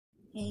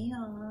Hey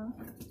y'all,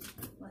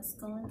 what's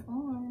going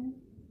on?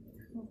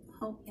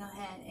 Hope y'all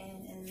had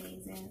an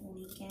amazing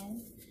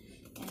weekend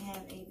and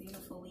have a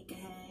beautiful week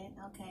ahead.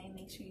 Okay,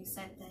 make sure you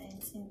set the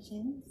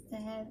intentions to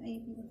have a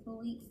beautiful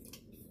week.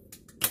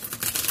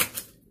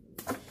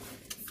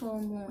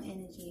 Full moon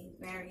energy,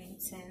 very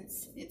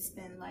intense. It's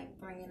been like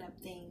bringing up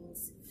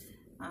things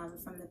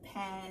from the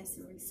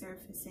past,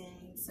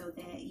 resurfacing so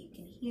that you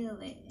can heal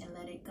it and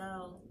let it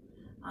go.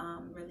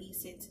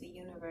 Release it to the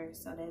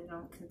universe so that it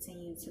don't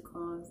continue to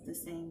cause the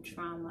same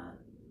trauma,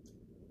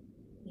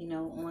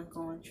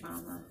 ongoing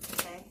trauma.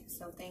 Okay,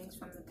 so things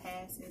from the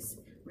past is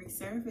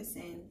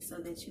resurfacing so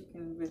that you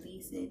can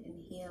release it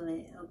and heal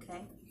it.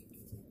 Okay,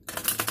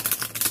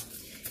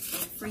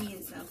 and free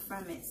yourself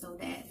from it so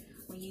that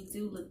when you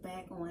do look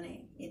back on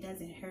it, it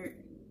doesn't hurt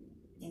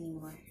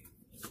anymore.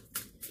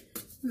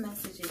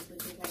 Messages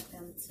would you like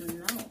them to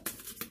know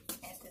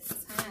at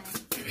this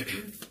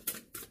time?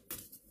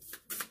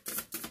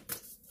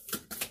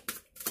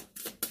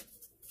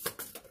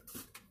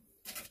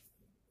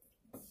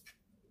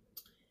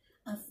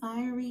 A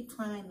fiery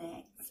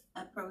climax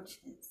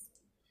approaches.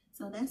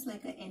 So that's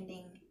like an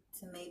ending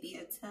to maybe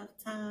a tough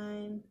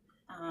time,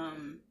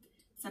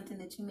 something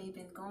that you may have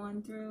been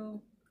going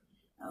through.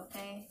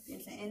 Okay,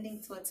 there's an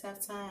ending to a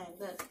tough time.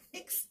 Look,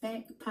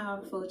 expect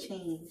powerful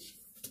change.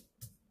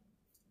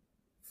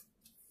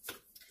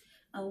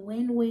 A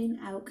win-win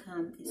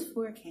outcome is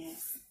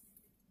forecast.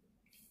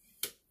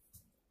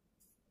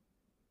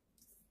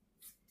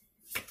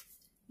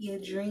 Your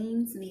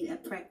dreams need a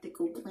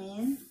practical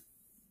plan.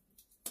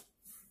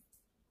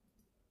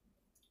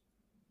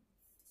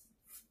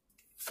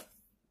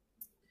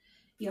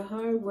 Your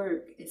hard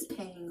work is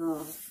paying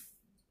off.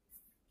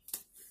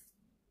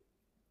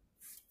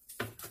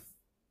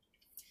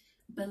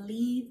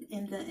 Believe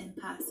in the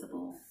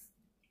impossible.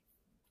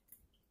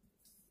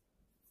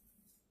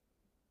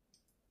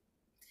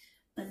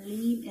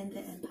 Believe in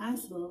the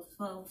impossible.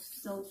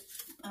 So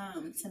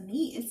to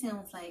me, it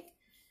sounds like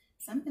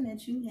something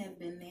that you have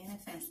been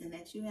manifesting,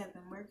 that you have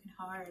been working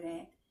hard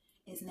at,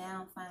 is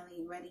now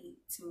finally ready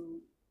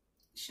to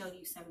show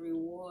you some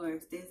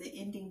rewards. There's an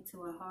ending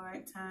to a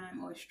hard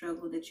time or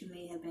struggle that you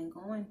may have been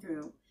going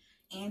through.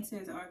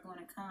 Answers are going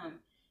to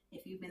come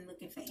if you've been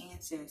looking for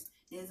answers.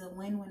 There's a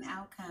win-win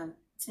outcome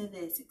to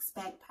this.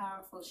 Expect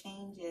powerful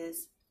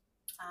changes,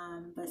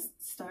 but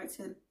start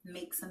to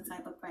make some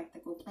type of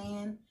practical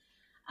plan.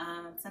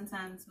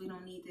 Sometimes we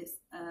don't need this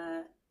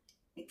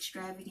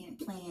extravagant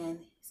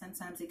plan.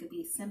 Sometimes it could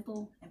be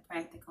simple and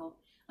practical.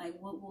 Like,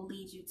 what will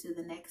lead you to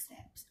the next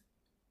steps?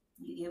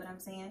 You get what I'm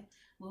saying?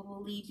 What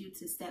will lead you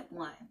to step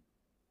 1?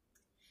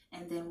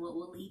 And then what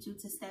will lead you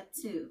to step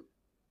 2?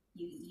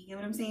 You get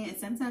what I'm saying? And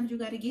sometimes you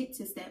got to get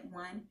to step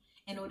 1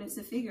 in order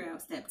to figure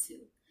out step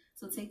 2.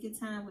 So take your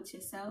time with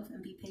yourself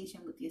and be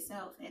patient with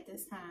yourself at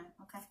this time,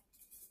 okay?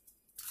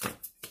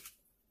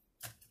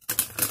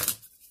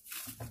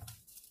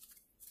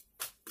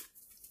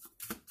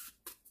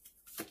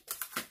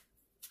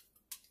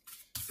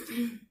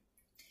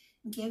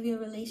 Give your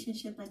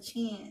relationship a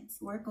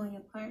chance. Work on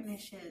your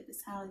partnership.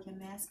 It's how your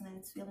masculine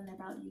is feeling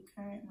about you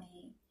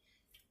currently.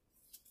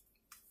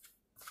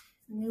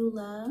 New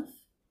love.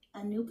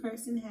 A new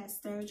person has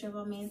stirred your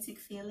romantic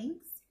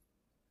feelings.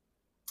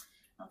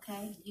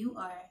 Okay, you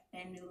are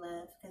their new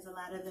love, because a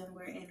lot of them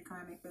were in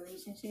karmic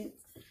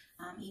relationships.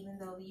 Even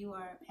though you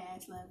are a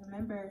past love,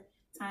 remember,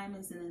 time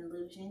is an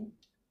illusion.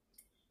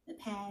 The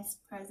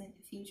past, present,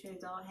 and future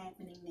is all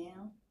happening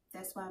now.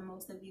 That's why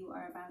most of you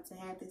are about to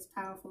have this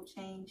powerful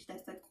change.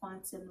 That's a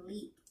quantum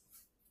leap.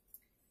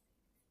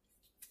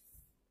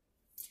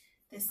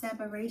 The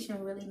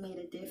separation really made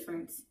a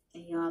difference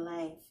in your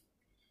life.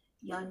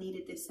 Y'all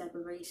needed this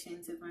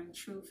separation to bring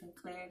truth and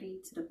clarity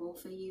to the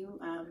both of you.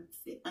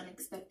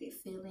 Unexpected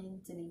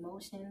feelings and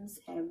emotions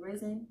have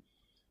risen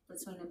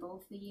between the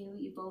both of you.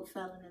 You both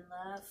fell in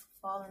love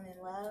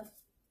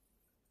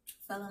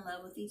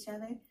with each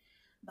other.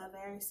 But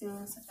very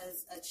soon,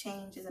 as a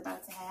change is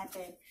about to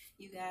happen,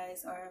 you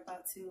guys are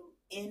about to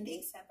end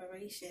a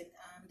separation.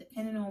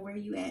 Depending on where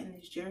you at in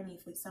this journey,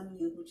 for some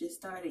of you who just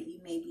started, you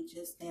may be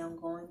just now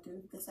going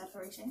through the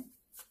separation.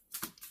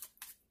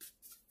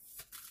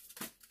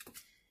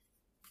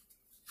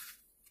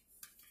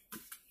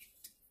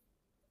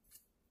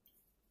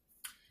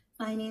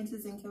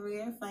 Finances and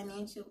career.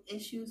 Financial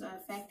issues are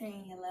a factor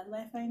in your love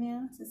life right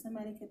now. So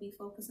somebody could be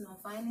focusing on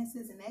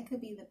finances, and that could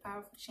be the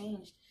powerful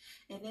change.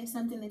 If there's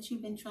something that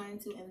you've been trying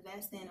to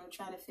invest in or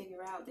try to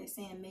figure out, they're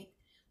saying make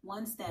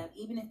one step.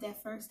 Even if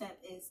that first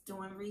step is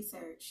doing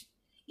research.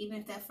 Even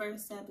if that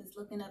first step is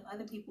looking up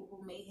other people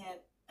who may have,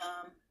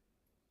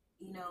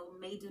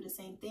 may do the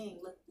same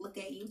thing. Look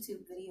at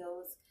YouTube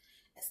videos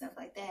and stuff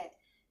like that.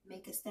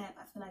 Make a step.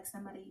 I feel like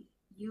somebody,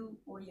 you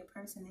or your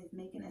person, is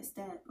making a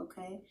step,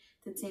 okay,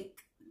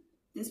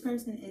 this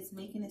person is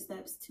making the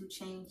steps to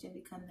change and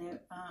become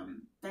their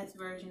best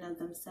version of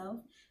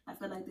themselves. I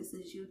feel like this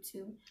is you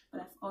too,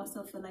 but I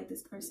also feel like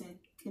this person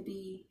could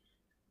be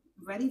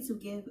ready to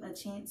give a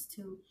chance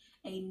to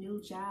a new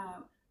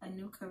job, a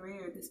new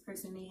career. This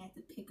person may have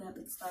to pick up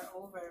and start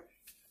over.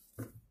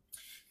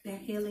 They're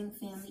healing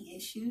family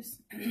issues.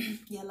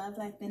 Your love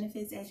life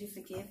benefits as you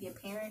forgive your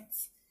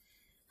parents.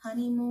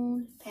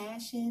 Honeymoon,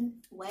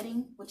 passion,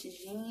 wedding, which is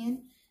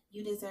union.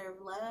 You deserve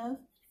love.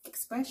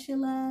 Express your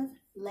love.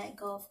 Let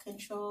go of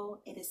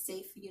control. It is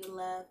safe for you to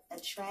love.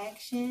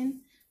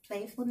 Attraction,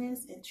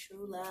 playfulness, and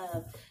true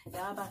love.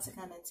 Y'all about to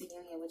come into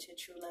union with your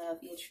true love,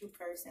 your true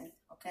person.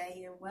 Okay?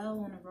 You're well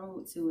on the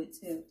road to it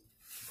too.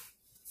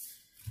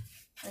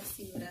 Let's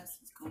see what else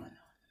is going on.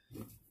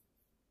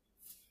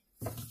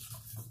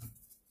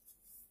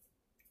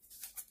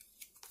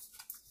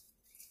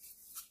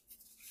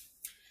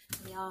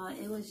 Y'all,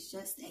 it was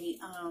just a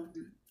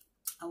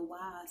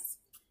wasp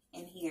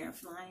in here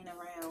flying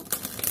around.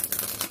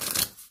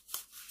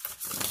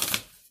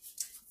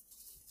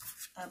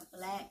 A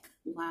black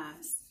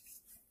wasp.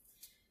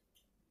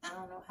 I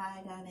don't know how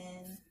it got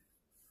in,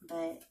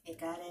 but it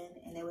got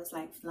in and it was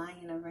like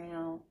flying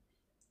around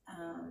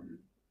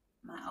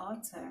my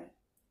altar,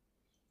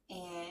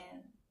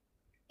 and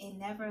it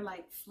never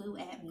like flew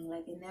at me,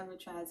 like it never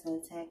tried to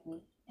attack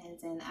me. And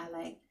then I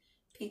like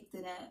picked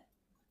it up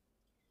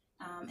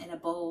in a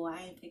bowl.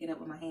 I ain't pick it up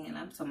with my hand.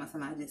 I'm talking about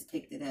somebody just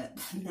picked it up.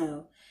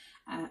 No,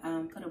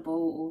 I put a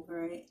bowl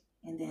over it,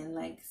 and then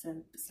like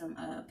some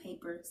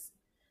papers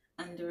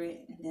under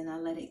it, and then I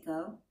let it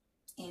go.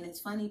 And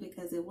it's funny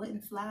because it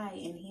wouldn't fly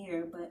in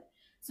here, but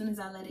as soon as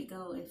I let it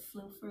go, it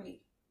flew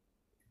free.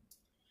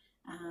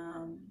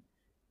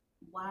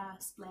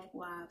 Wasps, black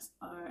wasps,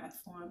 are a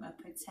form of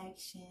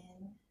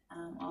protection.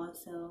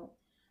 Also,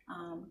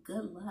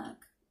 good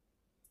luck.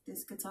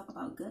 This could talk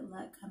about good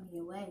luck coming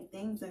your way.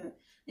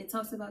 It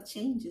talks about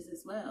changes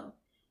as well.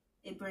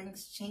 It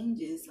brings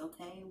changes,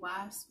 okay?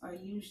 Wasps are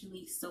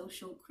usually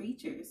social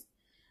creatures,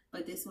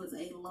 but this was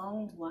a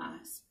lone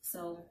wasp.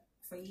 So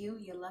for you,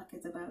 your luck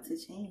is about to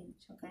change,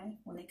 okay?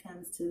 When it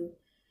comes to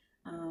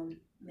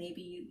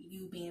maybe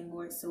you being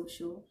more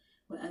social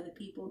with other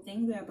people,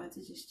 things are about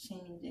to just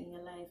change in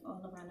your life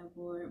all around the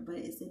board, but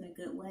it's in a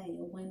good way.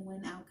 A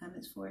win-win outcome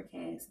is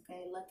forecast,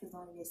 okay? Luck is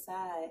on your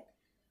side.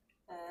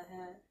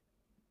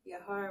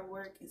 Your hard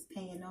work is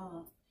paying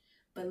off.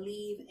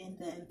 Believe in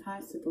the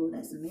impossible.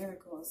 That's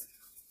miracles.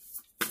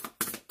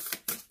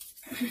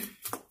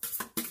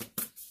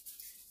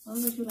 What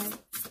would you like?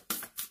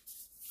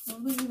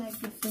 What would you like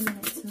your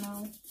feminine to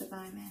know,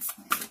 divine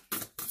masculine?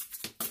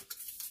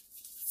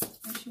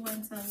 What you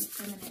want to tell your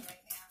feminine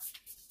right now?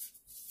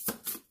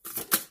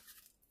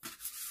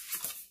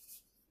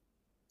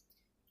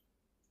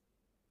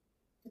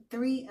 The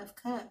Three of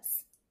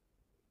Cups.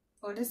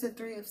 Or this is the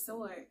Three of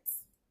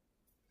Swords.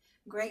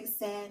 Great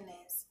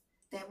sadness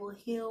that will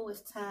heal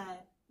with time.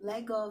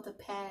 Let go of the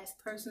past,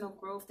 personal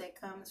growth that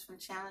comes from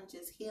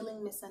challenges,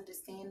 healing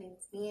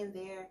misunderstandings, being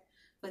there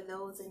for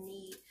those in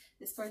need.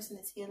 This person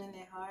is healing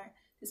their heart.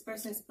 This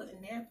person is putting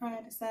their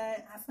pride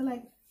aside. I feel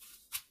like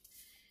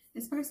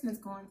this person is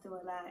going through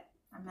a lot.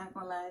 I'm not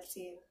going to lie to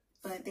you.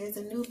 But there's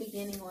a new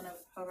beginning on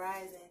a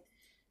horizon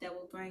that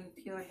will bring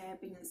pure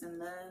happiness and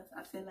love.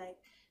 I feel like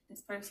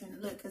this person,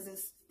 look, because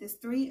this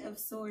Three of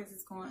Swords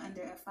is going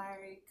under a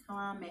fiery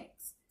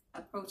climax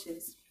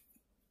approaches.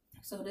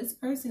 So this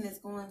person is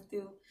going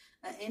through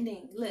an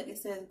ending. Look, it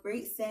says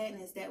great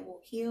sadness that will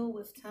heal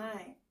with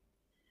time.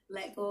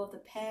 Let go of the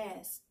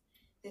past.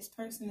 This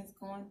person is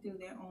going through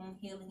their own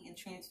healing and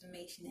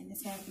transformation, and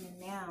it's happening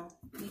now.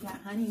 We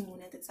got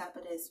honeymoon at the top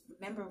of this.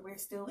 Remember, we're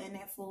still in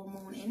that full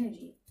moon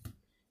energy,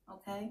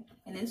 okay?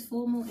 And this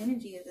full moon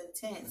energy is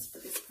intense.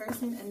 But this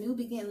person, a new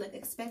beginning. Look,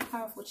 expect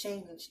powerful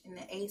change. And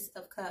the Ace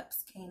of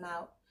Cups came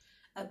out.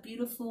 A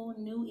beautiful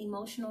new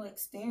emotional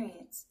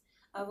experience.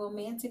 A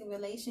romantic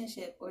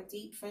relationship or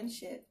deep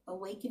friendship,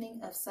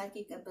 awakening of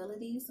psychic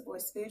abilities or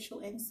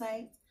spiritual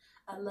insight,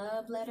 a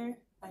love letter,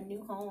 a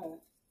new home.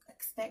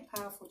 Expect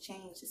powerful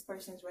change. This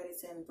person's ready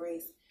to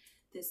embrace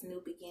this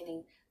new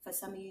beginning. For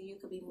some of you, you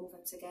could be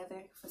moving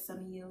together. For some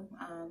of you,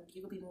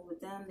 you could be moving with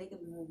them. They could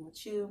be moving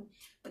with you.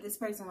 But this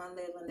person want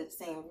to live under the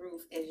same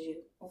roof as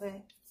you,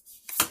 okay?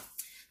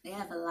 They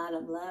have a lot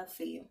of love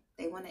for you.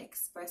 They want to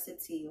express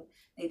it to you.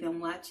 They've been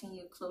watching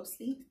you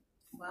closely.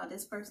 While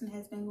this person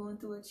has been going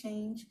through a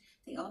change,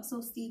 they also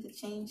see the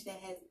change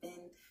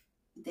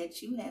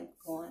that you have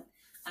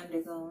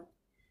undergone.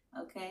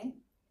 Okay?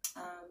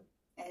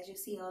 As you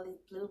see all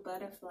these blue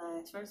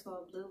butterflies, first of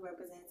all, blue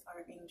represents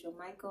Archangel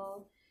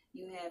Michael.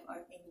 You have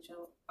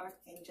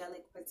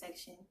archangelic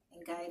protection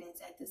and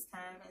guidance at this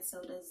time, and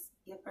so does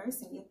your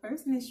person. Your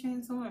person is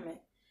transforming.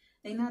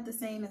 They're not the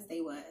same as they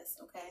was,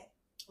 okay?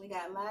 We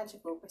got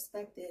logical,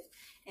 perspective,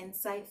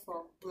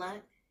 insightful,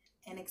 blunt,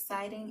 an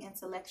exciting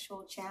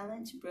intellectual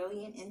challenge,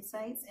 brilliant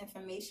insights,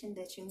 information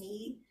that you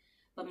need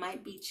but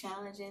might be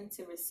challenging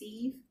to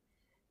receive.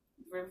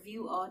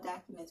 Review all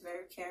documents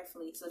very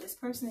carefully. So this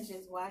person is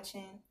just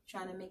watching,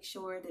 trying to make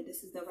sure that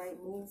this is the right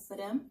move for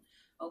them,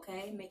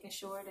 okay? Making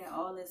sure that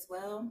all is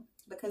well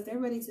because they're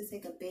ready to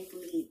take a big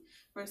leap.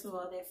 First of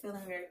all, they're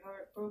feeling very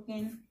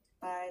heartbroken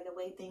by the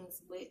way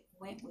things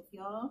went with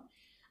y'all.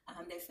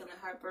 They're feeling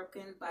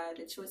heartbroken by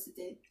the choices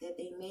that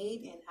they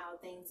made and how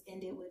things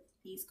ended with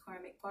these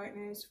karmic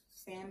partners,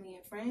 family,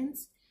 and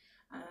friends.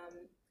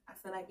 I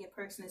feel like your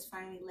person is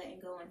finally letting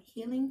go and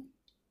healing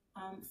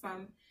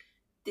from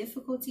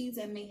difficulties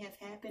that may have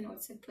happened or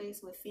took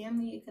place with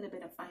family. It could have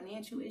been a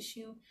financial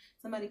issue.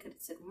 Somebody could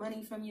have took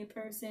money from your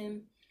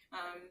person.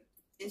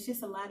 It's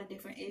just a lot of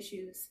different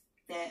issues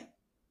that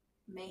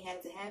may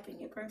have to happen.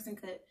 Your person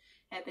could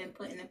have been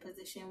put in a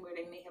position where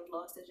they may have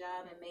lost a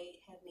job and may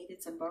have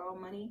needed to borrow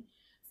money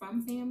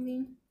from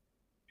family.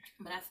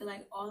 But I feel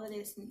like all of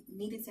this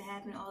needed to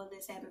happen. All of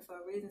this happened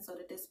for a reason, so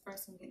that this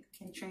person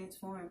can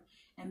transform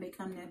and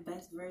become their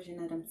best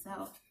version of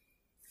themselves.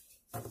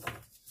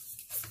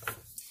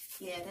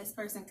 Yeah, this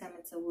person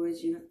coming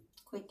towards you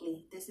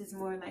quickly. This is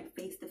more like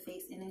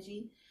face-to-face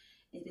energy.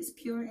 It is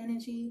pure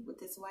energy with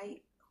this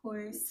white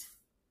horse.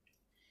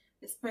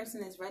 This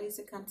person is ready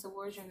to come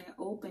towards you, and they're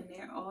open.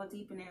 They're all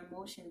deep in their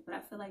emotions. But I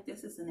feel like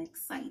this is an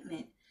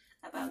excitement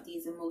about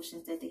these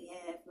emotions that they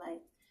have.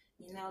 Like,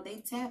 you know,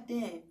 they tapped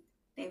in.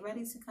 They're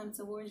ready to come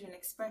towards you and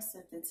express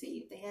something to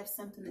you. They have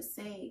something to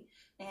say.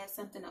 They have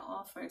something to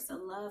offer. It's a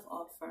love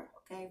offer,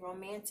 okay?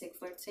 Romantic,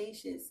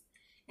 flirtatious,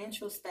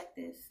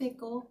 introspective,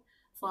 fickle,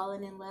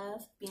 falling in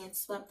love, being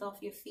swept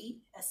off your feet,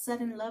 a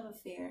sudden love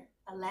affair,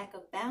 a lack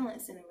of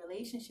balance in a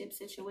relationship,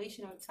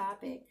 situation, or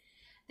topic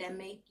that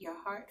make your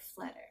heart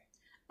flutter,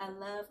 a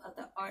love of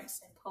the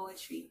arts and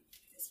poetry.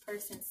 This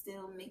person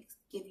still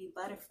give you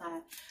butterfly.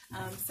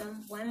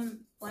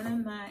 One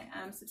of my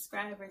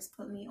subscribers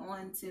put me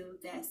on to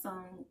that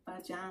song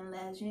by John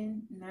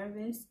Legend,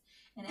 Nervous.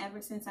 And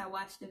ever since I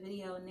watched the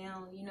video,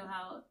 now you know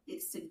how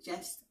it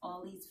suggests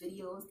all these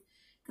videos,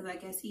 because I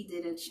guess he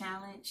did a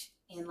challenge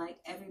and like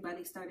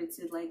everybody started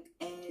to like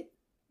add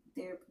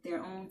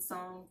their own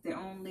song, their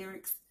own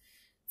lyrics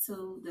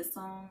to the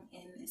song,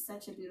 and it's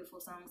such a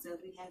beautiful song. So if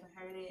you haven't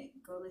heard it,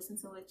 go listen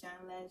to it.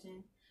 John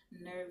Legend,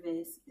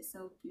 Nervous. It's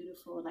so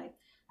beautiful. Like,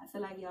 I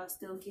feel like y'all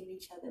still give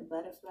each other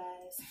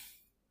butterflies.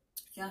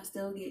 Y'all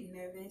still get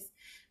nervous,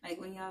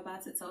 like when y'all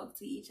about to talk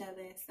to each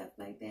other and stuff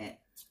like that.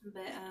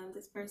 But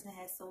this person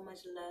has so much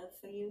love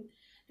for you.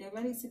 They're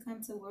ready to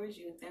come towards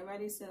you. They're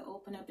ready to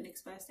open up and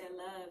express their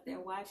love. They're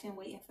watching,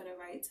 waiting for the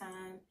right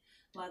time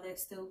while they're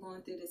still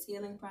going through this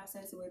healing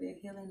process where they're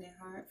healing their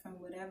heart from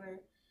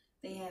whatever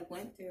they have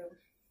went through.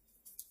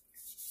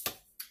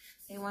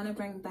 They want to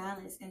bring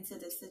balance into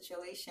the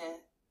situation,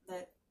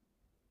 but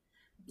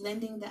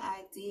blending the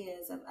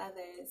ideas of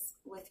others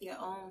with your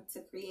own to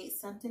create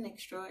something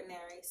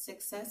extraordinary,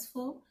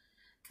 successful,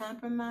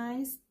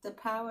 compromise, the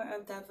power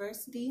of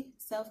diversity,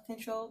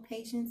 self-control,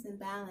 patience, and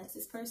balance.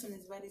 This person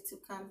is ready to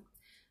come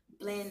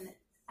blend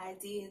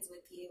ideas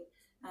with you,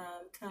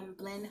 come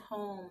blend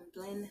home,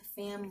 blend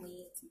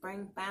family, to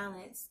bring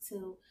balance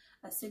to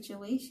a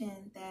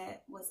situation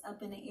that was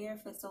up in the air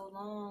for so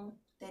long,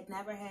 that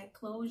never had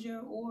closure,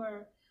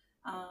 or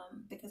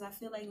because I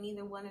feel like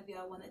neither one of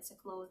y'all wanted to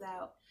close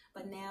out.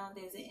 But now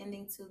there's an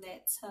ending to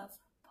that tough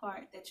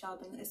part that y'all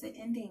been. It's an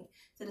ending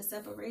to the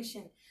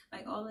separation.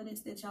 Like all of this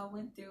that y'all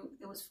went through,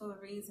 it was for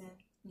a reason.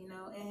 You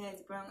know, it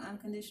has brought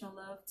unconditional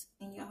love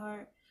in your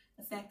heart.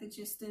 The fact that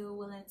you're still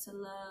willing to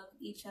love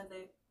each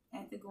other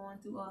after going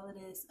through all of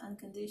this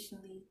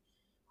unconditionally,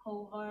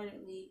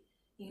 wholeheartedly,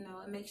 you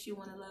know, it makes you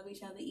want to love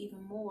each other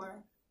even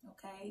more.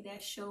 Okay,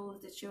 that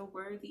shows that you're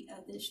worthy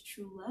of this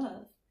true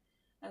love,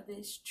 of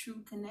this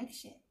true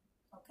connection.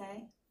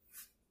 Okay.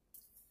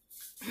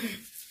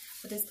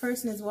 But this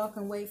person is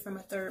walking away from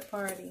a third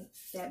party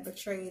that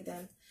betrayed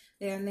them.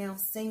 They are now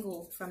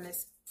single from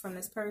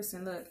this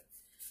person. Look,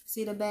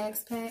 see the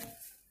bags packed?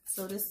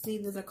 So this is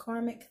either the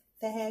karmic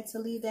that had to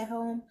leave that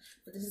home,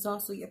 but this is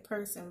also your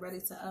person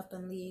ready to up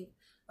and leave,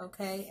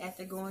 okay,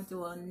 after going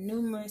through a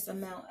numerous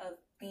amount of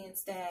being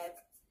stabbed,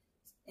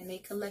 and they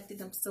collected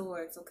them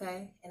swords,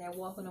 okay, and they're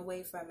walking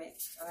away from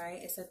it, all right?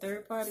 It's a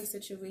third-party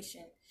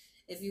situation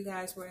if you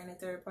guys were in a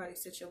third-party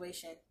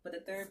situation, but a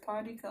third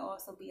party could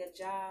also be a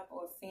job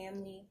or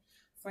family,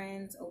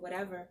 friends, or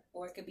whatever,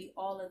 or it could be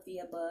all of the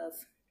above,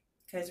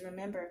 because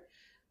remember,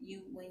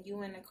 when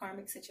you're in a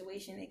karmic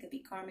situation, it could be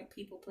karmic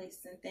people,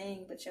 places, and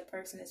things, but your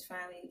person is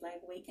finally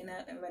like waking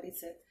up and ready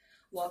to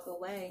walk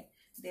away.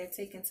 They're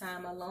taking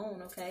time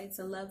alone, okay,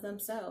 to love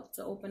themselves,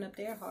 to open up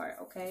their heart,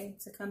 okay,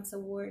 to come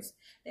towards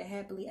their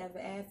happily ever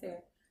after.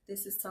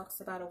 This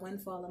talks about a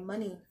windfall of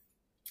money.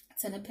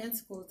 Ten of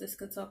Pentacles, this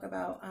could talk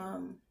about,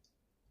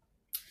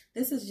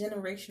 this is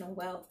generational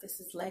wealth.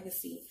 This is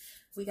legacy.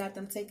 We got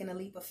them taking a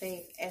leap of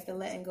faith after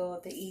letting go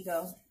of the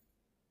ego.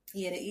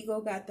 Yeah, the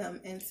ego got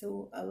them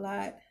into a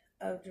lot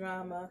of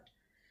drama.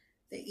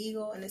 The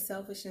ego and the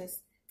selfishness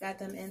got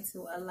them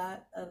into a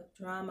lot of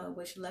drama,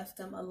 which left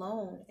them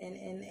alone and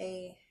in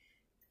a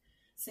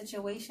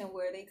situation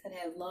where they could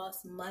have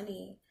lost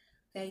money,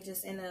 okay,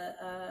 just in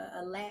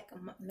a lack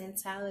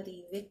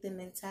mentality, victim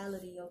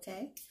mentality,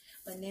 okay?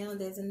 But now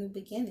there's a new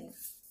beginning.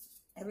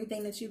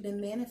 Everything that you've been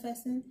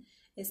manifesting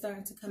is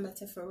starting to come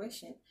into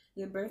fruition.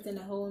 You're birthing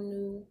a whole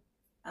new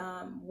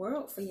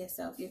world for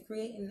yourself. You're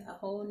creating a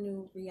whole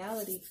new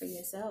reality for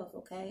yourself,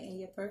 okay? And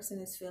your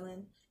person is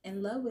feeling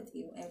in love with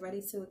you and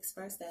ready to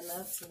express that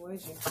love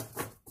towards you.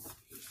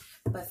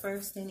 But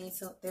first,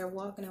 they're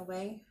walking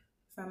away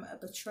from a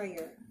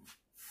betrayer.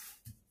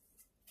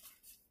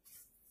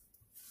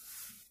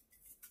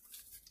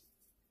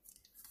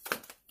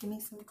 Give me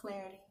some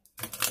clarity.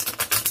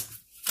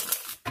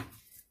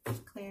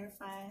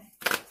 Clarify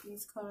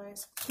these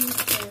cards. Please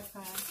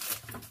clarify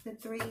the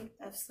Three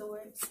of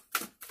Swords.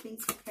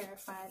 Please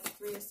clarify the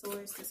Three of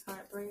Swords, this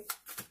heartbreak.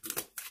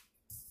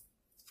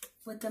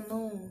 With the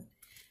Moon.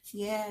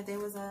 Yeah, there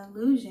was an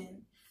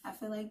illusion. I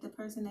feel like the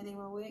person that they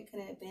were with could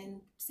have been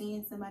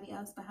seeing somebody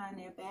else behind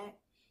their back.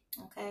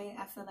 Okay,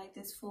 I feel like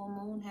this full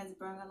moon has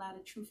brought a lot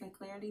of truth and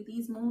clarity.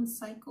 These moon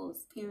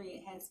cycles,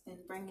 period, has been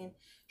bringing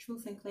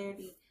truth and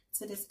clarity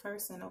to this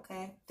person,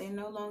 okay? They're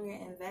no longer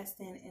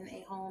investing in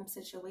a home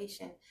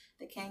situation.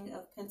 The King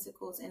of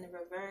Pentacles in the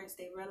reverse,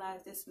 they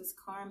realized this was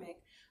karmic.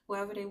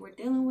 Whoever they were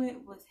dealing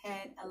with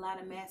had a lot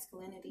of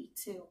masculinity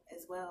too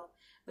as well.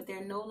 But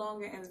they're no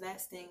longer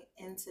investing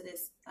into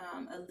this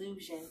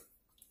illusion,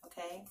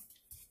 okay?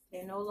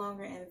 They're no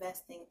longer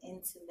investing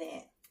into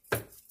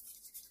that.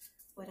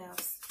 What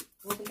else?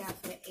 What we got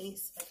for the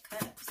Ace of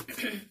Cups?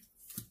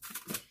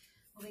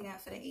 What we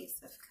got for the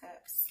Ace of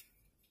Cups?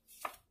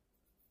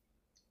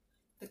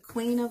 The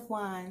Queen of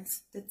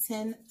Wands, the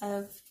Ten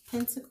of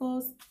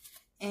Pentacles,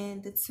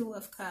 and the Two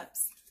of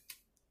Cups.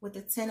 With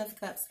the Ten of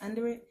Cups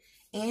under it,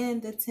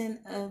 and the Ten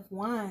of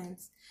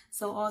Wands.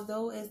 So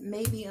although it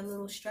may be a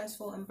little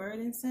stressful and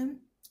burdensome,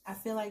 I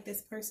feel like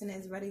this person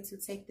is ready to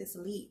take this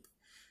leap.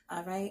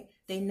 All right?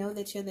 They know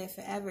that you're there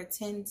forever.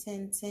 10,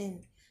 10,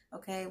 10.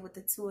 Okay, with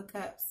the Two of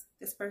Cups,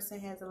 this person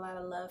has a lot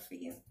of love for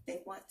you.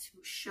 They want to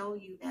show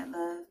you that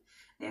love.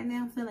 They're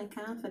now feeling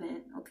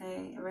confident,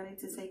 okay, ready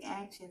to take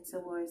action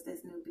towards this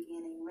new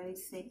beginning, ready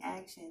to take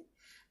action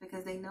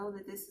because they know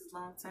that this is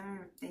long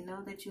term. They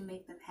know that you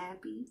make them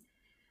happy.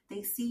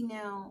 They see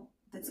now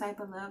the type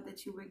of love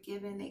that you were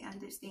given. They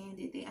understand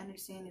it. They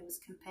understand it was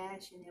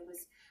compassion. It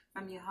was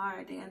from your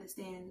heart. They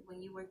understand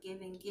when you were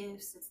giving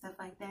gifts and stuff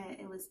like that,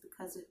 it was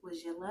because it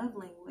was your love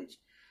language.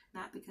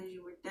 Not because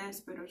you were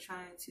desperate or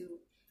trying to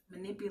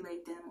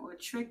manipulate them or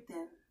trick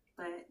them,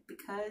 but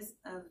because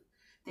of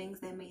things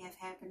that may have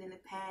happened in the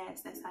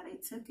past, that's how they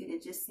took it.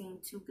 It just seemed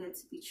too good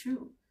to be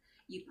true.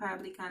 You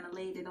probably kind of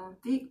laid it on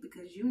thick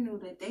because you knew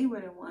that they were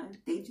the one.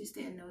 They just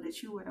didn't know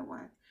that you were the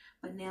one.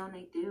 But now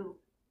they do.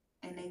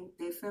 And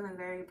they're feeling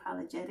very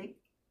apologetic.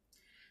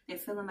 They're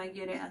feeling like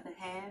you're their other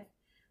half.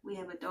 We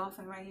have a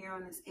dolphin right here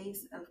on this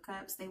Ace of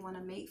Cups. They want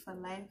to mate for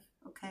life,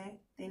 okay?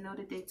 They know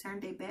that they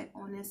turned their back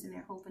on this and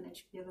they're hoping that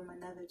you give them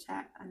another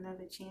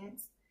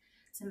chance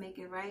to make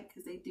it right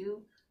because they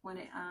do want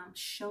to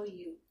show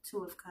you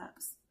Two of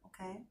Cups,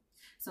 okay?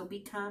 So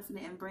be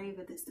confident and brave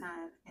at this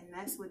time. And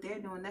that's what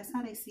they're doing. That's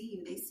how they see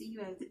you. They see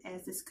you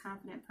as this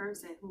confident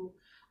person who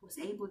was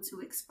able to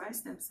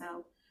express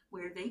themselves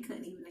where they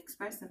couldn't even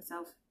express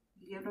themselves.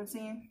 You get what I'm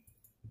saying?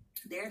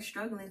 They're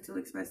struggling to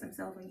express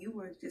themselves and you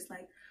were just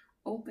like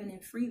open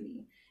and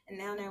freely. And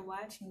now they're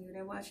watching you.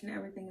 They're watching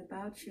everything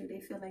about you. They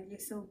feel like you're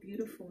so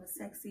beautiful and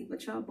sexy.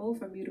 But y'all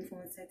both are beautiful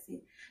and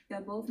sexy.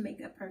 Y'all both make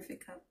a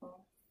perfect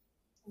couple.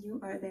 You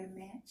are their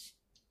match.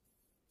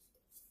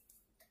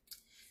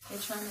 They're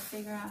trying to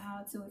figure out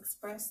how to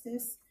express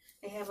this.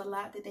 They have a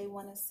lot that they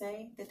want to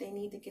say that they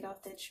need to get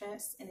off their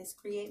chest. And it's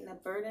creating a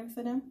burden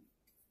for them.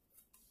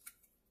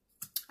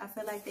 I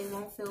feel like they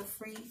won't feel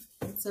free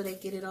until they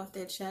get it off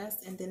their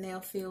chest. And then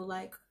they'll feel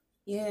like,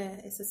 yeah,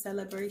 it's a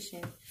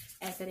celebration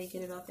after they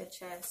get it off their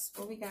chest.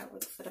 What we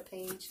got for the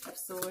Page of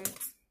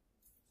Swords?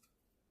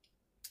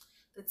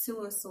 The Two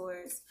of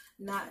Swords.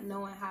 Not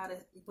knowing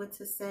what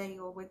to say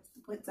or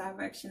what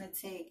direction to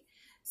take.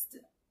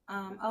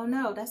 Oh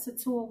no, that's the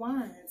Two of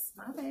Wands.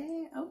 My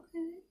bad.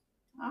 Okay.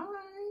 All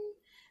right.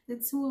 The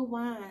Two of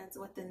Wands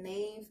with the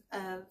Knave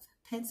of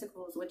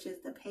Pentacles, which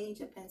is the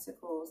Page of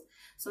Pentacles.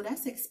 So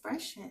that's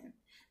expression.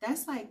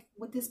 That's like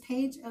with this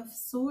Page of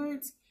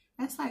Swords,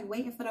 that's like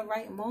waiting for the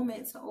right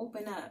moment to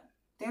open up.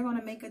 They're going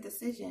to make a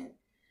decision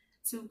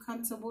to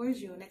come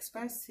towards you and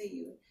express to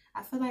you.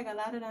 I feel like a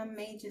lot of them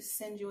may just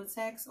send you a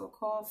text or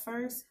call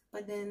first,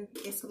 but then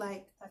it's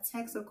like a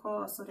text or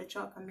call so that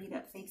y'all can meet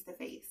up face to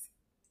face.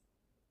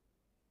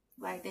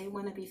 Like they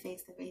want to be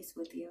face to face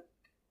with you.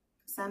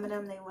 Some of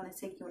them, they want to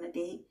take you on a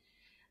date.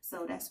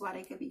 So that's why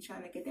they could be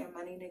trying to get their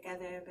money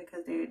together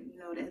because they're, you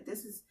know, that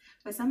this is,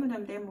 but some of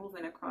them, they're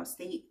moving across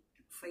state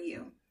for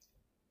you.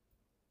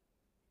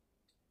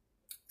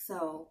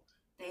 So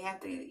they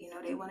have to, you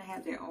know, they want to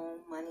have their own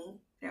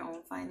money, their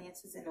own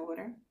finances in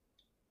order.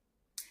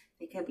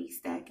 They could be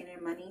stacking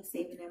their money,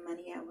 saving their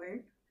money at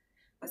work.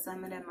 But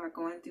some of them are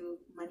going through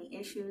money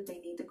issues. They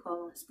need to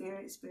call on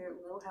Spirit. Spirit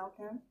will help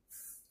them.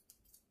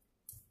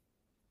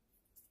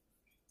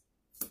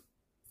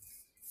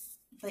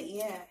 But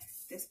yeah,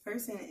 this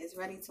person is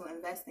ready to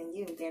invest in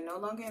you. They're no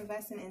longer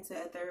investing into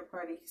a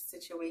third-party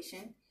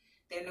situation.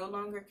 They're no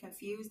longer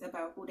confused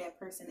about who that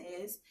person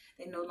is.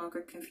 They're no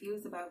longer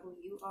confused about who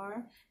you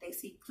are. They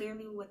see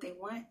clearly what they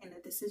want and the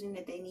decision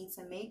that they need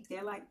to make.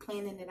 They're like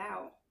planning it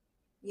out.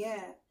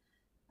 Yeah,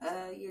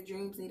 your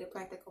dreams need a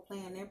practical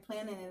plan. They're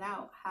planning it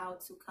out, how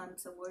to come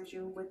towards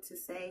you, what to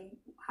say,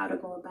 how to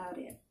go about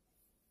it.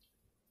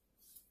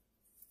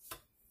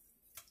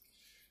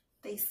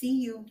 They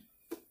see you.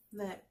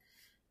 Look.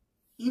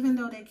 Even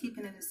though they're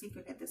keeping it a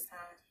secret at this time.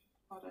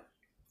 Hold on.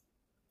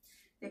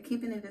 They're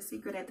keeping it a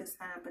secret at this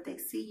time, but they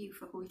see you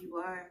for who you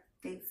are.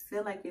 They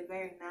feel like you're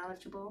very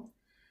knowledgeable,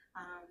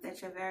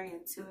 that you're very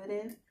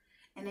intuitive,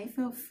 and they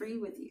feel free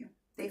with you.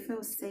 They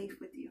feel safe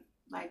with you.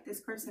 Like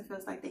this person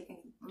feels like they can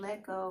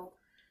let go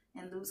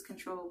and lose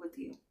control with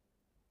you.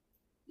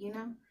 You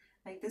know,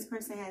 like this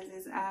person has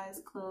his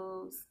eyes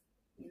closed.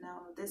 You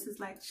know, this is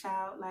like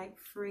childlike,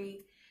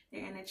 free.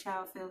 Their inner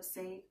child feels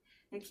safe.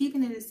 They're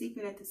keeping it a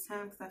secret at this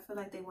time because I feel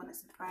like they want to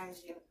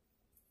surprise you.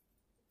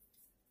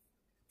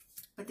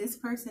 But this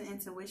person's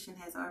intuition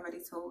has already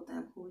told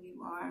them who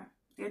you are.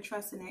 They're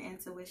trusting their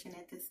intuition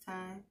at this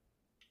time.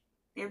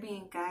 They're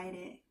being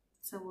guided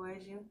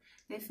towards you.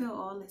 They feel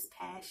all this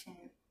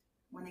passion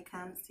when it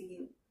comes to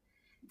you.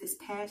 This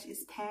passion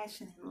is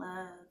passion and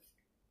love.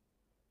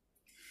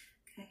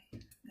 Okay,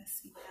 let's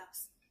see what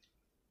else.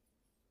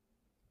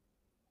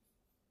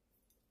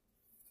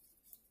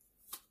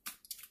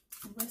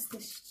 What's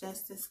this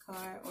Justice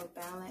card or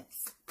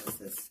Balance?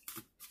 This is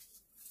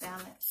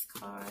Balance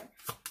card.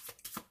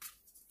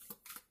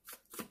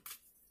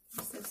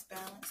 What's this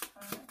Balance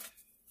card?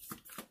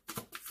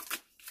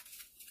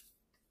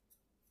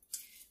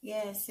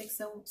 Yeah, Six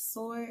of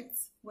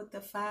Swords with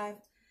the five.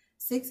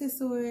 Six of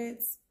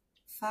Swords,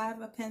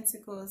 Five of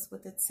Pentacles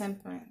with the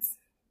Temperance.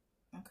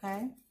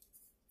 Okay?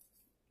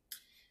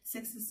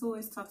 Six of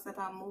Swords talks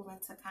about moving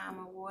to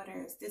calmer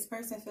waters. This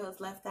person feels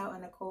left out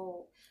in the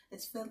cold.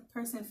 This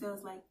person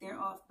feels like they're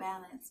off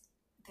balance.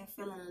 They're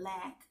feeling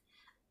lack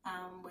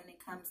when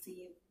it comes to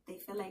you. They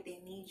feel like they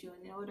need you.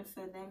 And in order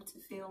for them to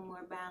feel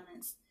more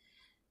balanced,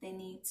 they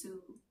need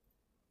to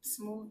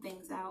smooth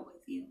things out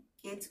with you.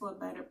 Get to a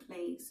better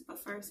place.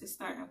 But first, it's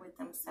starting with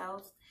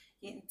themselves.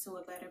 Getting to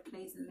a better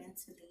place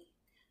mentally.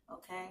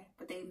 Okay?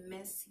 But they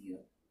miss you.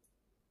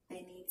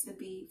 They need to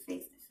be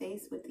face to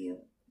face with you.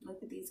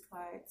 Look at these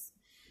cards.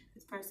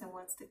 This person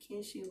wants to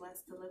kiss you,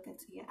 wants to look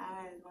into your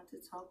eyes, wants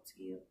to talk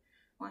to you,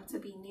 wants to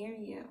be near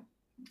you,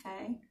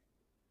 okay?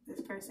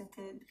 This person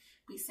could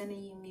be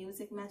sending you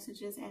music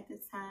messages at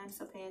this time,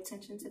 so pay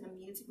attention to the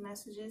music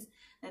messages.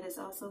 That is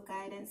also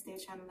guidance. They're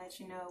trying to let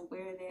you know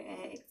where they're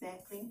at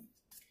exactly.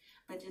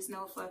 But just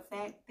know for a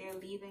fact, they're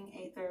leaving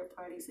a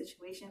third-party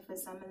situation. For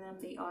some of them,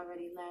 they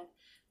already left.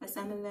 For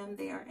some of them,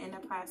 they are in a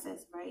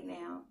process right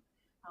now,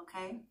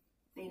 okay?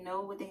 They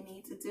know what they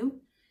need to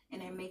do.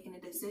 And they're making a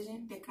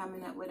decision. They're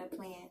coming up with a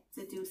plan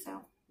to do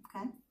so.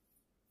 Okay?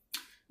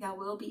 Y'all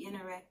will be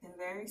interacting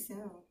very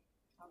soon.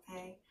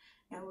 Okay?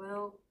 Y'all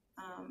will,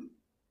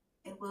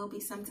 it will be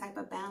some type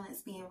of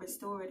balance being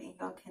restored in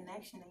your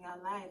connection in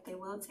your life. They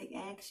will take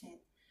action.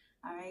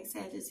 All right?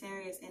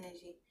 Sagittarius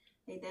energy.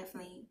 They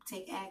definitely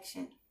take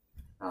action.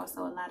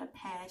 Also a lot of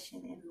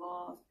passion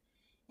involved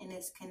in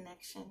this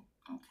connection.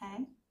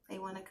 Okay? They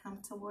want to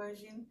come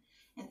towards you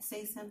and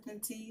say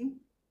something to you.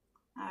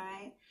 All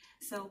right,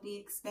 so be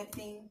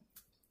expecting,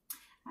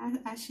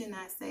 I should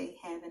not say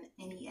having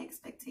any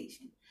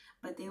expectation,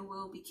 but there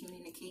will be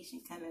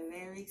communication coming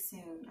very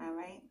soon. All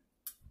right,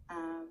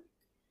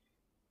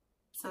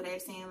 so they're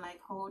saying like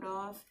hold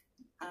off,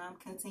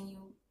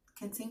 continue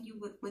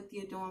with what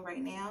you're doing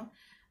right now,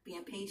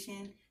 being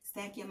patient,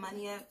 stack your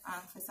money up.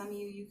 For some of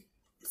you,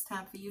 it's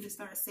time for you to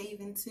start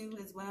saving too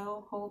as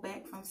well. Hold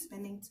back from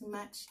spending too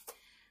much.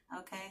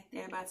 Okay,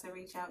 they're about to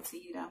reach out to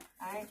you though.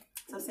 All right,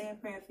 so say a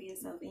prayer for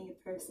yourself and your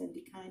person.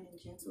 Be kind and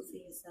gentle to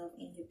yourself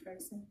and your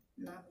person.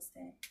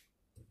 Namaste.